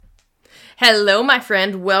Hello, my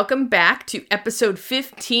friend. Welcome back to episode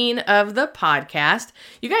 15 of the podcast.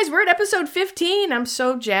 You guys, we're at episode 15. I'm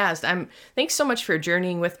so jazzed. Thanks so much for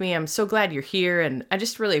journeying with me. I'm so glad you're here, and I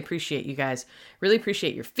just really appreciate you guys. Really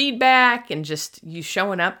appreciate your feedback and just you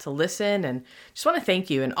showing up to listen, and just want to thank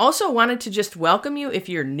you. And also wanted to just welcome you if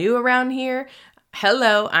you're new around here.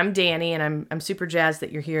 Hello, I'm Danny, and I'm super jazzed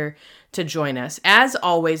that you're here to join us. As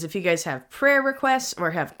always, if you guys have prayer requests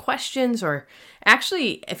or have questions, or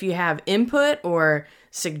actually if you have input or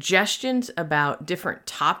suggestions about different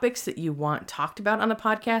topics that you want talked about on the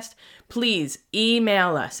podcast, please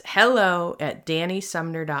email us,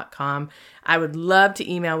 hello@dannysumner.com. I would love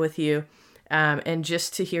to email with you and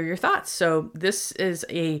just to hear your thoughts. So this is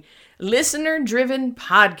a listener-driven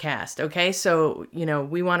podcast, okay? So,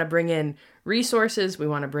 we want to bring in resources. We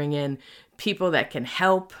want to bring in people that can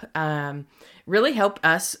help, really help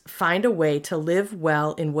us find a way to live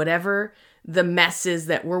well in whatever the mess is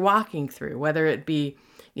that we're walking through, whether it be,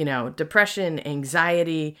 depression,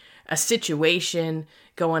 anxiety, a situation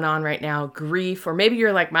going on right now, grief, or maybe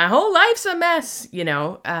you're like, my whole life's a mess,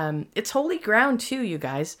 it's holy ground too, you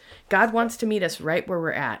guys. God wants to meet us right where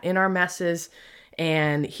we're at in our messes.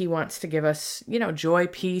 And he wants to give us, joy,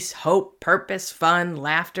 peace, hope, purpose, fun,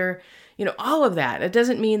 laughter, all of that. It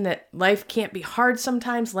doesn't mean that life can't be hard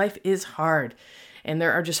sometimes. Life is hard, and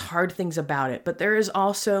there are just hard things about it. But there is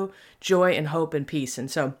also joy and hope and peace.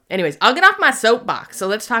 And so, anyways, I'll get off my soapbox. So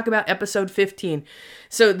let's talk about episode 15.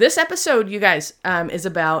 So this episode, you guys, is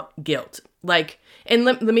about guilt. And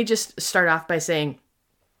let me just start off by saying,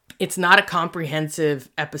 it's not a comprehensive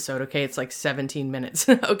episode, okay? It's like 17 minutes,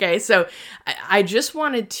 okay? So I just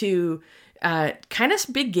wanted to kind of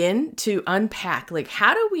begin to unpack,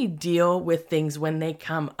 how do we deal with things when they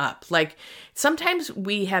come up? Sometimes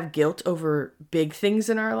we have guilt over big things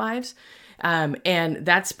in our lives, and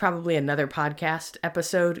that's probably another podcast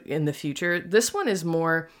episode in the future. This one is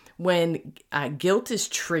more when guilt is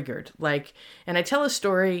triggered. And I tell a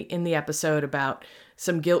story in the episode about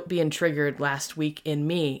some guilt being triggered last week in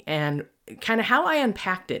me, and kind of how I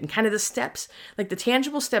unpacked it and kind of the steps, the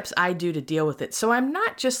tangible steps I do to deal with it. So I'm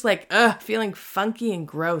not just feeling funky and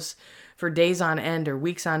gross for days on end or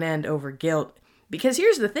weeks on end over guilt. Because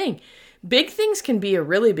here's the thing, big things can be a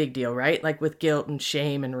really big deal, right? With guilt and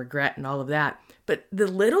shame and regret and all of that. But the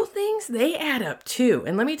little things, they add up too.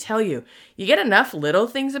 And let me tell you, you get enough little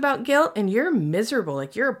things about guilt and you're miserable.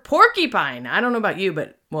 You're a porcupine. I don't know about you,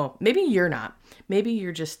 but maybe you're not. Maybe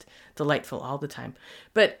you're just delightful all the time.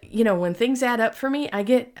 But, when things add up for me, I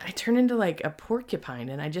turn into a porcupine,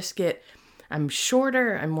 and I'm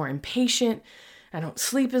shorter, I'm more impatient, I don't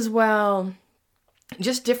sleep as well,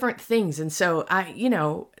 just different things. And so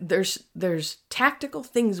there's tactical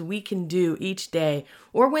things we can do each day,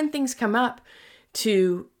 or when things come up,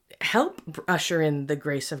 to help usher in the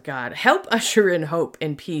grace of God, help usher in hope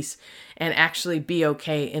and peace, and actually be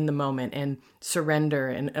okay in the moment and surrender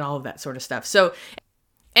and all of that sort of stuff. So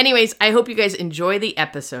anyways, I hope you guys enjoy the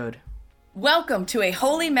episode. Welcome to a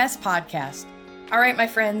Holy Mess podcast. All right, my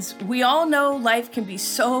friends, we all know life can be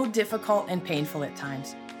so difficult and painful at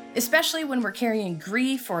times, especially when we're carrying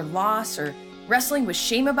grief or loss, or wrestling with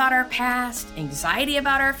shame about our past, anxiety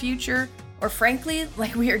about our future, or frankly,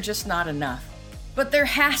 we are just not enough. But there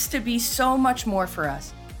has to be so much more for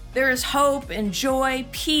us. There is hope and joy,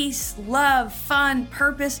 peace, love, fun,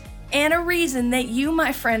 purpose, and a reason that you,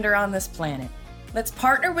 my friend, are on this planet. Let's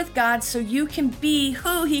partner with God so you can be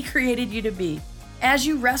who He created you to be as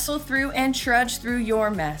you wrestle through and trudge through your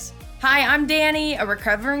mess. Hi, I'm Danny, a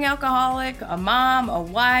recovering alcoholic, a mom, a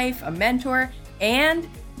wife, a mentor, and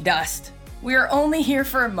dust. We are only here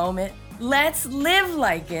for a moment. Let's live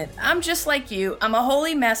like it. I'm just like you. I'm a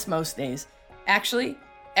holy mess most days. Actually,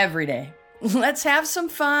 every day. Let's have some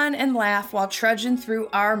fun and laugh while trudging through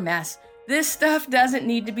our mess. This stuff doesn't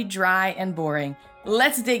need to be dry and boring.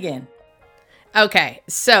 Let's dig in. Okay,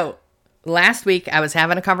 so last week I was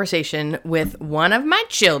having a conversation with one of my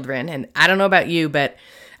children, and I don't know about you, but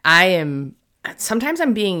sometimes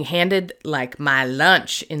I'm being handed my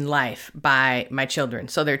lunch in life by my children.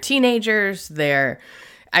 So they're teenagers,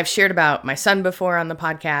 I've shared about my son before on the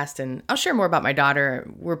podcast, and I'll share more about my daughter.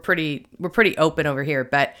 We're pretty open over here,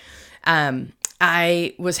 but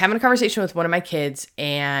I was having a conversation with one of my kids,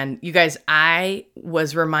 and you guys, I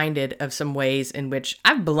was reminded of some ways in which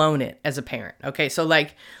I've blown it as a parent. Okay, so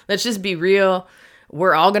let's just be real.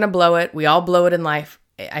 We're all gonna blow it. We all blow it in life.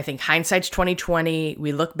 I think hindsight's 2020.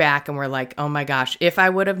 We look back and we're like, oh my gosh, if I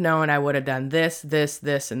would have known, I would have done this,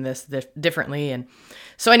 and this differently. And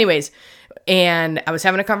so anyways, and I was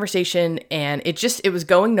having a conversation, and it was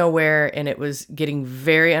going nowhere, and it was getting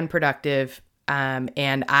very unproductive.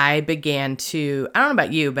 And I began to, I don't know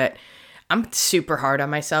about you, but I'm super hard on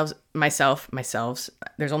myself.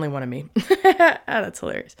 There's only one of me. That's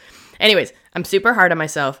hilarious. Anyways, I'm super hard on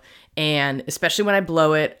myself, and especially when I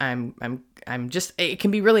blow it, I'm just, it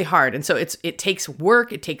can be really hard. And so it takes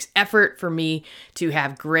work, it takes effort for me to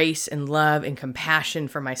have grace and love and compassion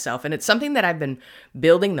for myself. And it's something that I've been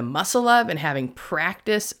building the muscle of and having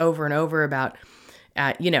practice over and over about.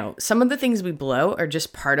 Some of the things we blow are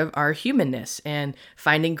just part of our humanness and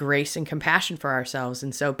finding grace and compassion for ourselves.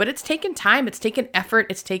 And so, but it's taken time, it's taken effort,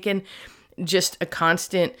 it's taken just a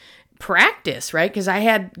constant practice, right? Because I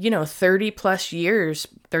had, 30 plus years,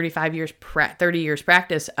 35 years, 30 years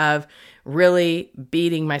practice of really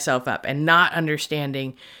beating myself up and not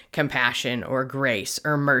understanding compassion or grace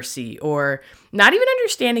or mercy, or not even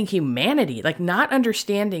understanding humanity, like not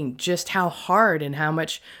understanding just how hard and how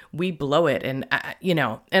much we blow it, and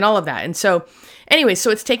and all of that. And so anyway,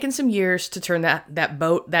 so it's taken some years to turn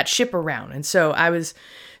that ship around. And so I was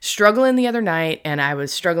struggling the other night, and I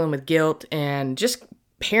was struggling with guilt and just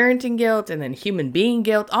parenting guilt, and then human being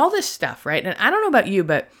guilt, all this stuff, right? And I don't know about you,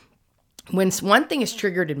 but when one thing is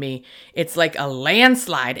triggered in me, it's like a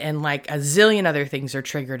landslide, and like a zillion other things are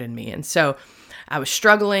triggered in me. And so I was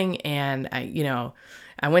struggling, and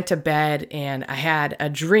I went to bed and I had a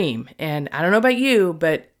dream, and I don't know about you,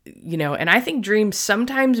 but and I think dreams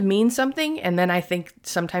sometimes mean something, and then I think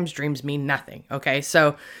sometimes dreams mean nothing. Okay.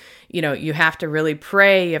 So, you have to really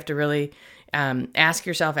pray. You have to really ask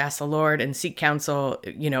the Lord and seek counsel,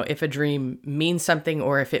 if a dream means something,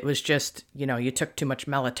 or if it was just, you took too much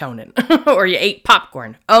melatonin or you ate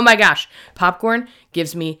popcorn. Oh my gosh. Popcorn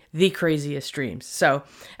gives me the craziest dreams. So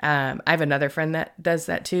I have another friend that does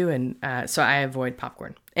that too. And so I avoid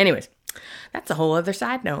popcorn. Anyways, that's a whole other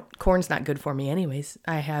side note. Corn's not good for me anyways.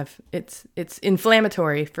 It's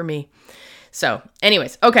inflammatory for me. So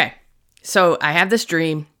anyways, okay. So I have this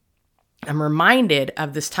dream. I'm reminded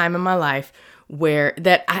of this time in my life where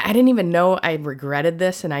that I didn't even know I regretted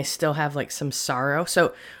this, and I still have like some sorrow.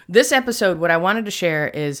 So this episode, what I wanted to share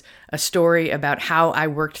is a story about how I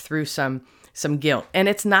worked through some guilt. And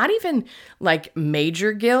it's not even like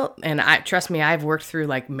major guilt. And trust me, I've worked through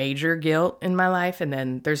like major guilt in my life. And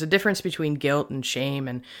then there's a difference between guilt and shame,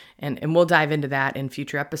 and we'll dive into that in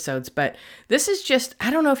future episodes. But this is just,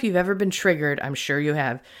 I don't know if you've ever been triggered. I'm sure you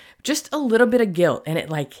have. Just a little bit of guilt, and it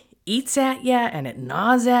like eats at you, and it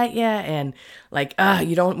gnaws at you, and like,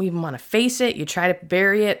 you don't even want to face it. You try to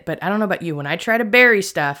bury it. But I don't know about you. When I try to bury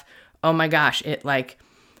stuff, oh my gosh, it like,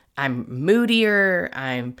 I'm moodier,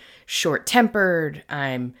 I'm short-tempered,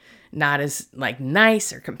 I'm not as like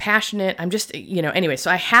nice or compassionate. I'm just, anyway,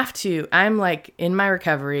 so I'm like in my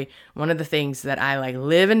recovery, one of the things that I like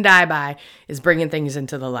live and die by is bringing things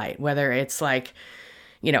into the light, whether it's like,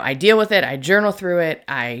 I deal with it, I journal through it,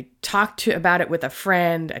 I talk about it with a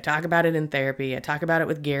friend, I talk about it in therapy, I talk about it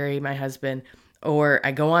with Gary, my husband, or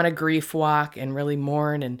I go on a grief walk and really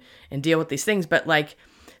mourn and deal with these things. But like,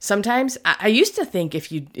 sometimes I used to think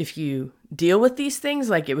if you deal with these things,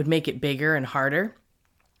 like it would make it bigger and harder.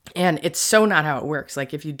 And it's so not how it works.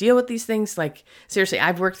 Like if you deal with these things, like seriously,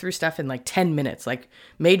 I've worked through stuff in like 10 minutes, like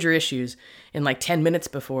major issues in like 10 minutes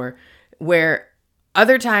before, where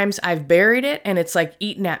other times I've buried it and it's like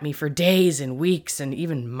eaten at me for days and weeks and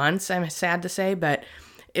even months, I'm sad to say. But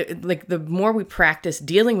like the more we practice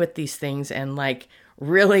dealing with these things and like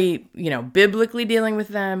really, biblically dealing with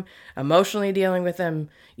them, emotionally dealing with them,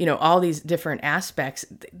 all these different aspects,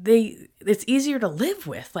 it's easier to live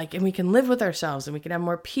with, like, and we can live with ourselves, and we can have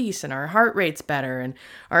more peace, and our heart rate's better, and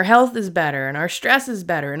our health is better, and our stress is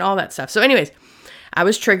better, and all that stuff. So anyways, I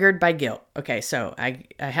was triggered by guilt. Okay. So I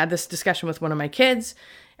had this discussion with one of my kids.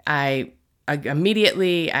 I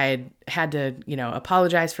immediately had to,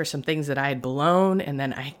 apologize for some things that I had blown. And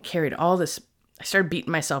then I carried all this, I started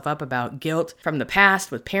beating myself up about guilt from the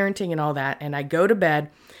past with parenting and all that. And I go to bed,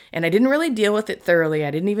 and I didn't really deal with it thoroughly.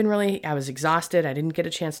 I was exhausted. I didn't get a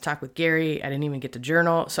chance to talk with Gary. I didn't even get to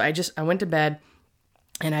journal. So I went to bed,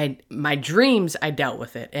 and my dreams, I dealt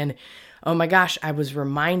with it. And oh my gosh, I was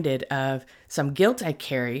reminded of some guilt I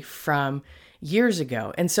carry from years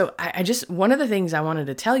ago. And so one of the things I wanted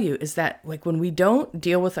to tell you is that like when we don't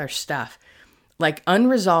deal with our stuff, like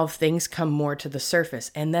unresolved things come more to the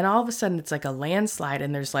surface. And then all of a sudden it's like a landslide,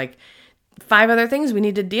 and there's like 5 other things we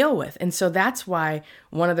need to deal with. And so that's why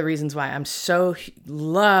one of the reasons why I'm so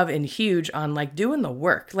love and huge on like doing the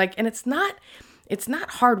work. Like, and it's not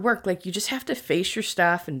hard work. Like you just have to face your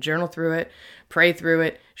stuff and journal through it, pray through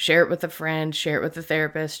it, share it with a friend, share it with a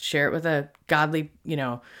therapist, share it with a godly,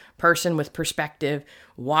 person with perspective,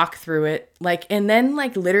 walk through it, like, and then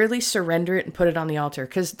like literally surrender it and put it on the altar.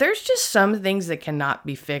 Cause there's just some things that cannot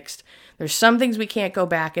be fixed. There's some things we can't go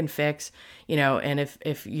back and fix, and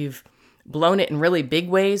if you've blown it in really big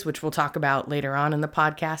ways, which we'll talk about later on in the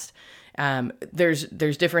podcast.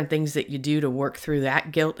 There's different things that you do to work through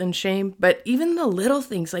that guilt and shame, but even the little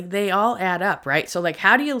things, like they all add up, right? So like,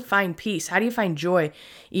 how do you find peace? How do you find joy,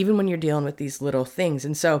 even when you're dealing with these little things?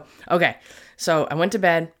 And so, okay, so I went to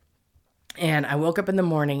bed and I woke up in the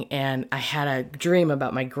morning and I had a dream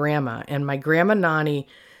about my grandma, and my grandma Nani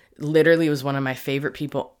literally was one of my favorite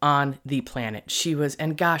people on the planet. She was,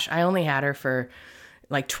 and gosh, I only had her for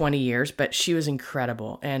like 20 years, but she was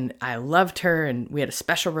incredible and I loved her and we had a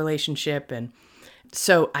special relationship. And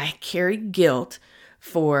so I carried guilt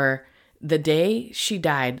for the day she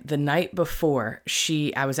died. The night before,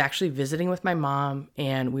 I was actually visiting with my mom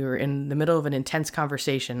and we were in the middle of an intense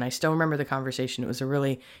conversation. I still remember the conversation. It was a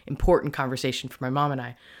really important conversation for my mom and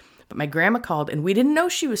I. But my grandma called and we didn't know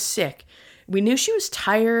she was sick. We knew she was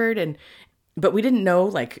tired, but we didn't know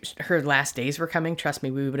like her last days were coming. Trust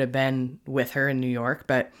me, we would have been with her in New York,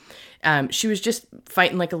 but she was just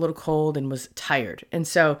fighting like a little cold and was tired. And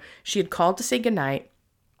so she had called to say goodnight.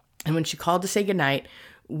 And when she called to say goodnight,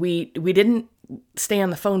 we didn't stay on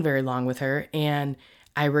the phone very long with her. And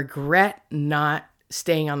I regret not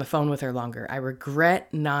staying on the phone with her longer. I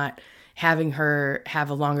regret not having her have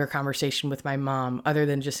a longer conversation with my mom other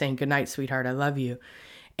than just saying, "Good night, sweetheart. I love you."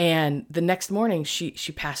 And the next morning she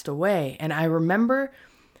passed away. And I remember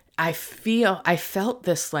I felt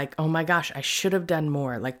this like, oh my gosh, I should have done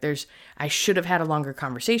more. Like I should have had a longer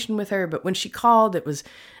conversation with her. But when she called, it was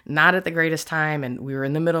not at the greatest time. And we were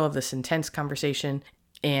in the middle of this intense conversation.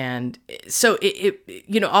 And so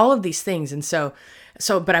all of these things. And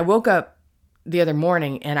but I woke up the other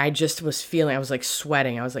morning and I just was feeling, I was like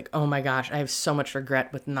sweating. I was like, oh my gosh, I have so much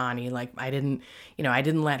regret with Nani. Like I didn't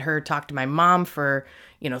let her talk to my mom for,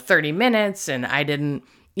 30 minutes. And I didn't,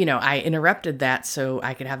 I interrupted that so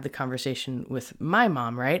I could have the conversation with my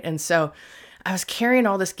mom. Right. And so I was carrying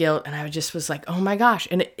all this guilt and I just was like, oh my gosh.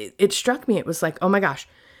 And it struck me. It was like, oh my gosh,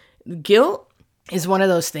 guilt is one of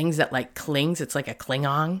those things that like clings. It's like a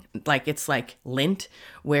Klingon, like it's like lint,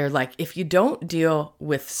 where like if you don't deal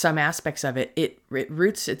with some aspects of it, it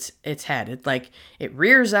roots its head. It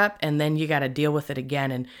rears up and then you got to deal with it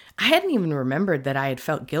again. And I hadn't even remembered that I had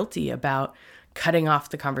felt guilty about cutting off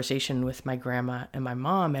the conversation with my grandma and my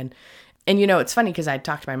mom. And it's funny because I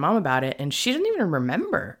talked to my mom about it and she didn't even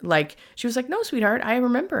remember. Like she was like, "No, sweetheart, I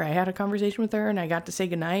remember I had a conversation with her and I got to say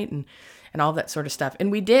goodnight and all that sort of stuff."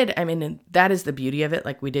 And we did. I mean, and that is the beauty of it.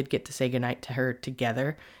 Like we did get to say goodnight to her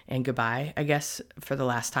together and goodbye, I guess, for the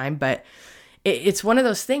last time. But it's one of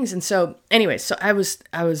those things. And so anyway, so I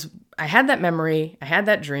had that memory, I had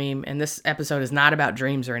that dream, and this episode is not about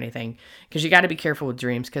dreams or anything, because you got to be careful with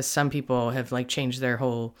dreams, because some people have like changed their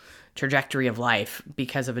whole trajectory of life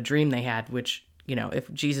because of a dream they had, which,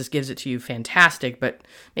 if Jesus gives it to you, fantastic, but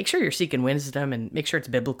make sure you're seeking wisdom and make sure it's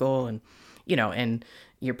biblical and, and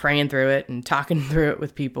you're praying through it and talking through it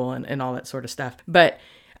with people and all that sort of stuff. But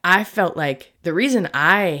I felt like the reason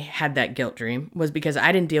I had that guilt dream was because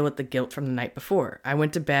I didn't deal with the guilt from the night before. I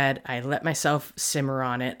went to bed, I let myself simmer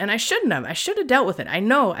on it, and I shouldn't have. I should have dealt with it. I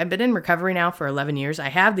know I've been in recovery now for 11 years. I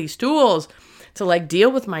have these tools to like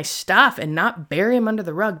deal with my stuff and not bury them under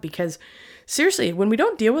the rug, because seriously, when we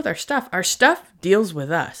don't deal with our stuff deals with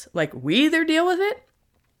us. Like we either deal with it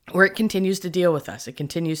or it continues to deal with us. It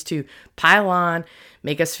continues to pile on,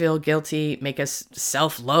 make us feel guilty, make us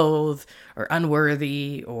self-loathe or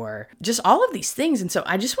unworthy or just all of these things. And so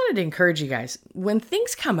I just wanted to encourage you guys, when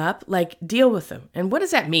things come up, like deal with them. And what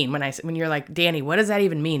does that mean when you're like, "Danny, what does that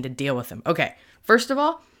even mean to deal with them?" Okay, first of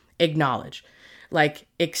all, acknowledge. Like,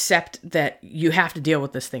 accept that you have to deal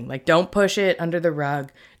with this thing. Like, don't push it under the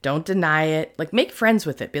rug. Don't deny it. Like, make friends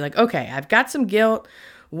with it. Be like, okay, I've got some guilt.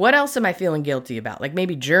 What else am I feeling guilty about? Like,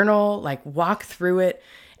 maybe journal, like walk through it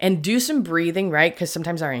and do some breathing, right? Because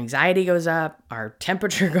sometimes our anxiety goes up, our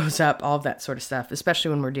temperature goes up, all of that sort of stuff,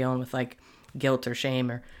 especially when we're dealing with like guilt or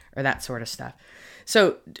shame or that sort of stuff.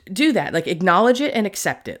 So do that. Like, acknowledge it and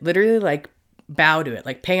accept it. Literally, like, bow to it,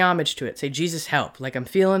 like pay homage to it. Say, "Jesus, help. Like, I'm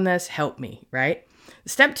feeling this. Help me." Right?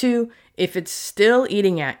 Step 2, if it's still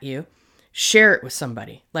eating at you, share it with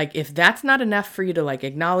somebody. Like, if that's not enough for you to like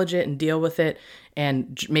acknowledge it and deal with it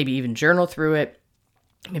and maybe even journal through it,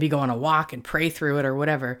 maybe go on a walk and pray through it or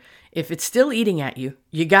whatever. If it's still eating at you,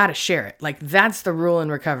 you got to share it. Like, that's the rule in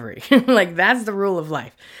recovery. Like, that's the rule of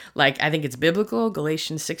life. Like, I think it's biblical.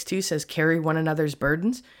 Galatians 6:2 says, "Carry one another's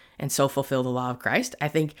burdens and so fulfill the law of Christ. I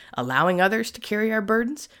think allowing others to carry our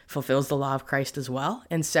burdens fulfills the law of Christ as well.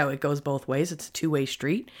 And so it goes both ways. It's a two-way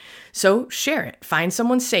street. So share it. Find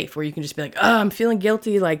someone safe where you can just be like, oh, I'm feeling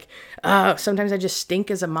guilty. Like, sometimes I just stink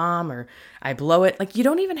as a mom, or I blow it. Like, you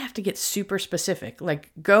don't even have to get super specific.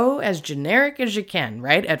 Like, go as generic as you can,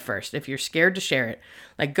 right? At first, if you're scared to share it,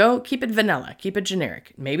 like, go keep it vanilla, keep it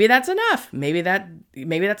generic. Maybe that's enough. Maybe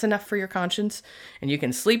that's enough for your conscience and you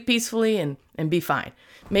can sleep peacefully and be fine.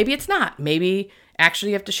 Maybe it's not. Maybe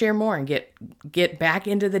actually you have to share more and get back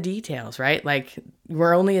into the details, right? Like,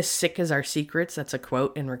 we're only as sick as our secrets. That's a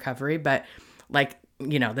quote in recovery, but like,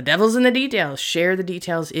 the devil's in the details. Share the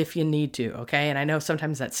details if you need to, okay? And I know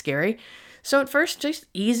sometimes that's scary. So at first, just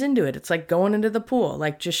ease into it. It's like going into the pool.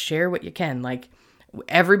 Like, just share what you can. Like,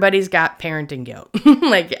 everybody's got parenting guilt.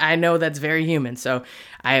 Like, I know that's very human. So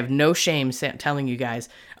I have no shame telling you guys,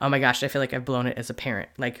 oh my gosh, I feel like I've blown it as a parent.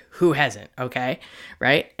 Like, who hasn't? Okay.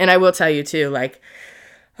 Right. And I will tell you too, like,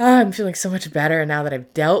 I'm feeling so much better now that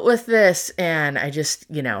I've dealt with this. And I just,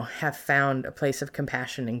 have found a place of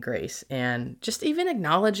compassion and grace, and just even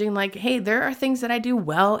acknowledging like, hey, there are things that I do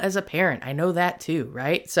well as a parent. I know that too.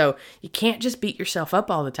 Right. So you can't just beat yourself up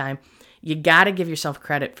all the time. You got to give yourself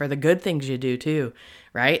credit for the good things you do too,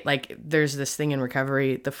 right? Like, there's this thing in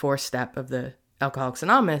recovery, the fourth step of the Alcoholics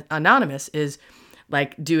Anonymous is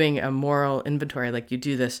like doing a moral inventory. Like, you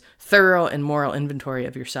do this thorough and moral inventory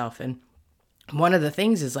of yourself. And one of the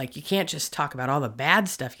things is like, you can't just talk about all the bad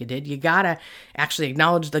stuff you did. You got to actually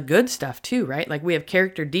acknowledge the good stuff too, right? Like, we have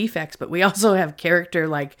character defects, but we also have character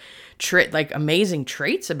like amazing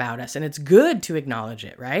traits about us. And it's good to acknowledge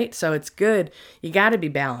it, right? So it's good. You got to be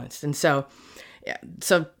balanced. And so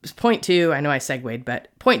point 2, I know I segued, but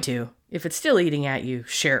point 2, if it's still eating at you,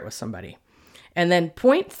 share it with somebody. And then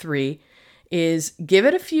point 3 is give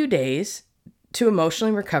it a few days to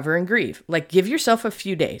emotionally recover and grieve. Like, give yourself a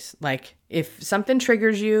few days. Like, if something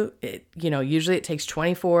triggers you, usually it takes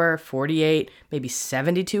 24, 48, maybe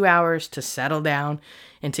 72 hours to settle down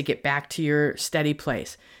and to get back to your steady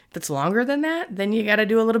place. If it's longer than that, then you got to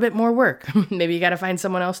do a little bit more work. Maybe you got to find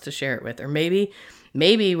someone else to share it with, or maybe,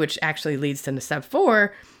 which actually leads to step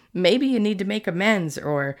 4, maybe you need to make amends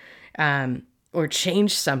or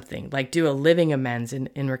change something, like do a living amends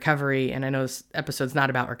in recovery. And I know this episode's not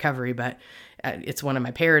about recovery, but it's one of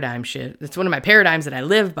my paradigm shifts. It's one of my paradigms that I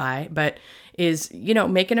live by, but is,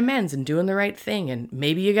 making amends and doing the right thing. And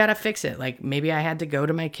maybe you got to fix it. Like, maybe I had to go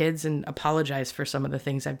to my kids and apologize for some of the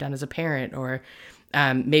things I've done as a parent, or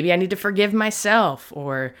maybe I need to forgive myself,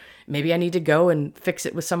 or maybe I need to go and fix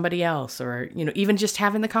it with somebody else, or, even just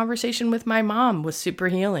having the conversation with my mom was super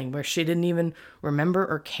healing, where she didn't even remember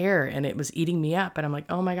or care, and it was eating me up. And I'm like,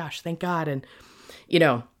 oh my gosh, thank God. And,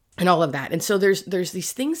 and all of that. And so there's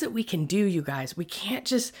these things that we can do, you guys. We can't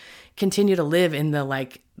just continue to live in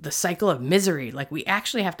the cycle of misery. Like, we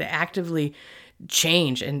actually have to actively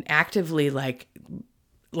change and actively like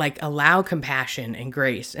allow compassion and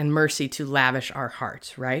grace and mercy to lavish our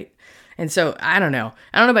hearts, right? And so I don't know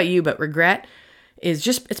about you, but regret is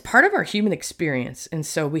it's part of our human experience. And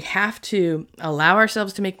so we have to allow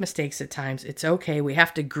ourselves to make mistakes at times. It's okay. We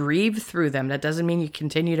have to grieve through them. That doesn't mean you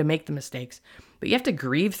continue to make the mistakes, but you have to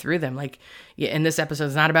grieve through them. Like, and this episode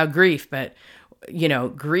is not about grief, but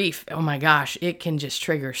grief, oh my gosh, it can just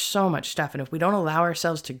trigger so much stuff. And if we don't allow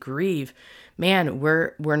ourselves to grieve, man,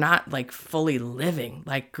 we're not like fully living.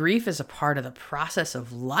 Like, grief is a part of the process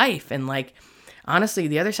of life. And like, honestly,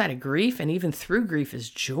 the other side of grief, and even through grief, is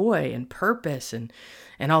joy and purpose and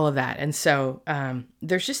all of that. And so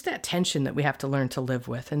there's just that tension that we have to learn to live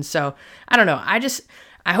with. And so I don't know.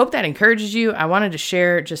 I hope that encourages you. I wanted to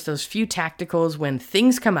share just those few tacticals when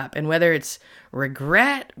things come up, and whether it's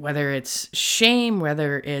regret, whether it's shame,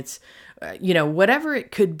 whether it's, whatever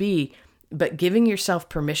it could be, but giving yourself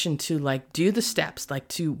permission to like do the steps, like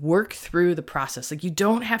to work through the process. Like, you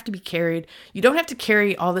don't have to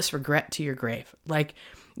carry all this regret to your grave. Like,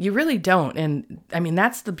 you really don't. And I mean,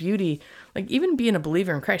 that's the beauty, like, even being a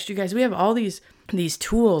believer in Christ, you guys, we have all these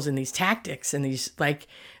tools and these tactics and these like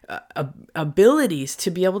abilities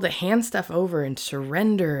to be able to hand stuff over and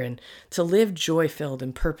surrender and to live joy-filled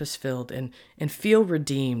and purpose-filled and feel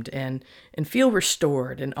redeemed and feel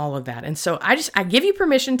restored and all of that. And so I give you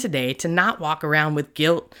permission today to not walk around with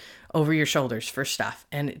guilt over your shoulders for stuff,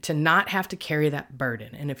 and to not have to carry that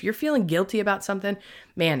burden. And if you're feeling guilty about something,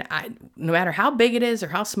 man, no matter how big it is or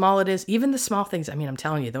how small it is, even the small things, I mean, I'm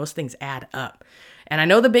telling you, those things add up. And I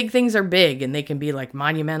know the big things are big and they can be like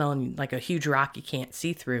monumental and like a huge rock you can't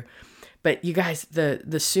see through. But you guys,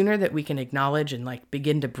 the sooner that we can acknowledge and like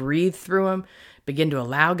begin to breathe through them, begin to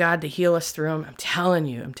allow God to heal us through them, I'm telling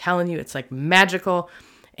you, it's like magical.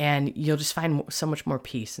 and you'll just find so much more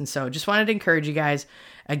peace. And so just wanted to encourage you guys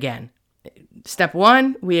again. Step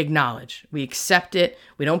one, we acknowledge, we accept it.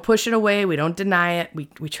 We don't push it away. We don't deny it.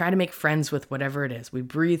 We try to make friends with whatever it is. We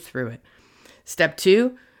breathe through it. Step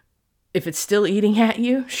two, if it's still eating at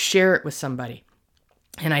you, share it with somebody.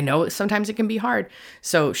 And I know sometimes it can be hard.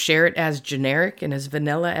 So share it as generic and as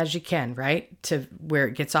vanilla as you can, right? To where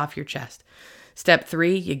it gets off your chest. Step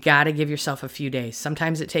three, you got to give yourself a few days.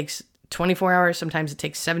 Sometimes it takes 24 hours. Sometimes it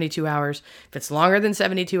takes 72 hours. If it's longer than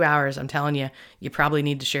 72 hours, I'm telling you, you probably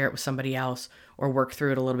need to share it with somebody else or work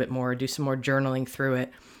through it a little bit more, do some more journaling through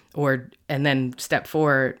it. And then step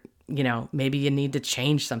four, maybe you need to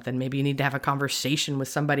change something. Maybe you need to have a conversation with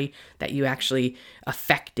somebody that you actually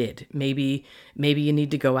affected. Maybe you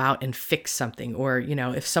need to go out and fix something. Or,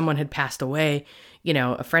 if someone had passed away,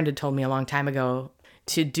 a friend had told me a long time ago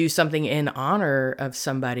to do something in honor of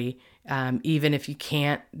somebody, even if you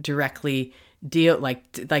can't directly deal like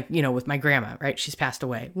with my grandma, right? She's passed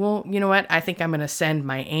away. Well, you know what? I think I'm going to send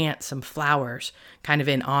my aunt some flowers kind of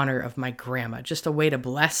in honor of my grandma, just a way to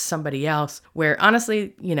bless somebody else where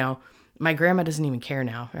honestly, my grandma doesn't even care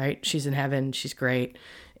now, right? She's in heaven. She's great.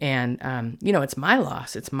 And, it's my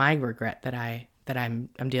loss. It's my regret that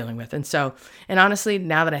I'm dealing with. And honestly,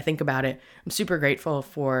 now that I think about it, I'm super grateful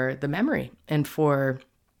for the memory and for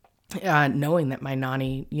knowing that my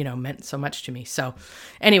Nani, meant so much to me. So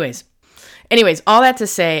anyways, all that to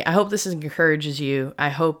say, I hope this encourages you. I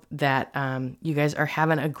hope that you guys are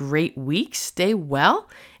having a great week. Stay well,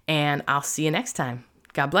 and I'll see you next time.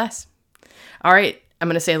 God bless. All right, I'm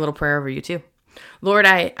going to say a little prayer over you too. Lord,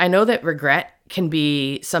 I know that regret can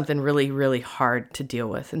be something really, really hard to deal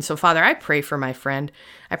with. And so, Father, I pray for my friend.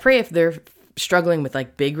 I pray if they're struggling with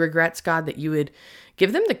like big regrets, God, that you would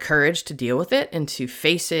give them the courage to deal with it and to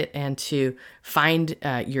face it and to find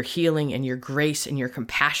your healing and your grace and your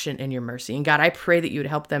compassion and your mercy. And God, I pray that you would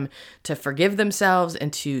help them to forgive themselves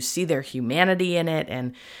and to see their humanity in it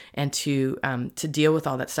and to deal with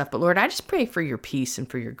all that stuff. But Lord, I just pray for your peace and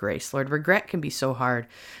for your grace. Lord, regret can be so hard.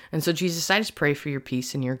 And so Jesus, I just pray for your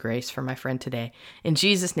peace and your grace for my friend today. In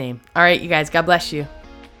Jesus' name. All right, you guys, God bless you.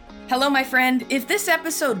 Hello, my friend. If this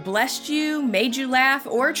episode blessed you, made you laugh,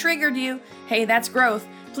 or triggered you, hey, that's growth.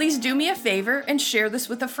 Please do me a favor and share this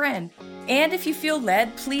with a friend. And if you feel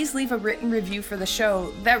led, please leave a written review for the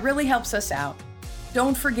show. That really helps us out.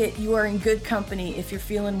 Don't forget you are in good company if you're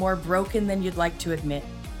feeling more broken than you'd like to admit.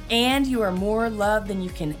 And you are more loved than you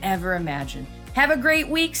can ever imagine. Have a great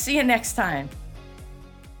week. See you next time.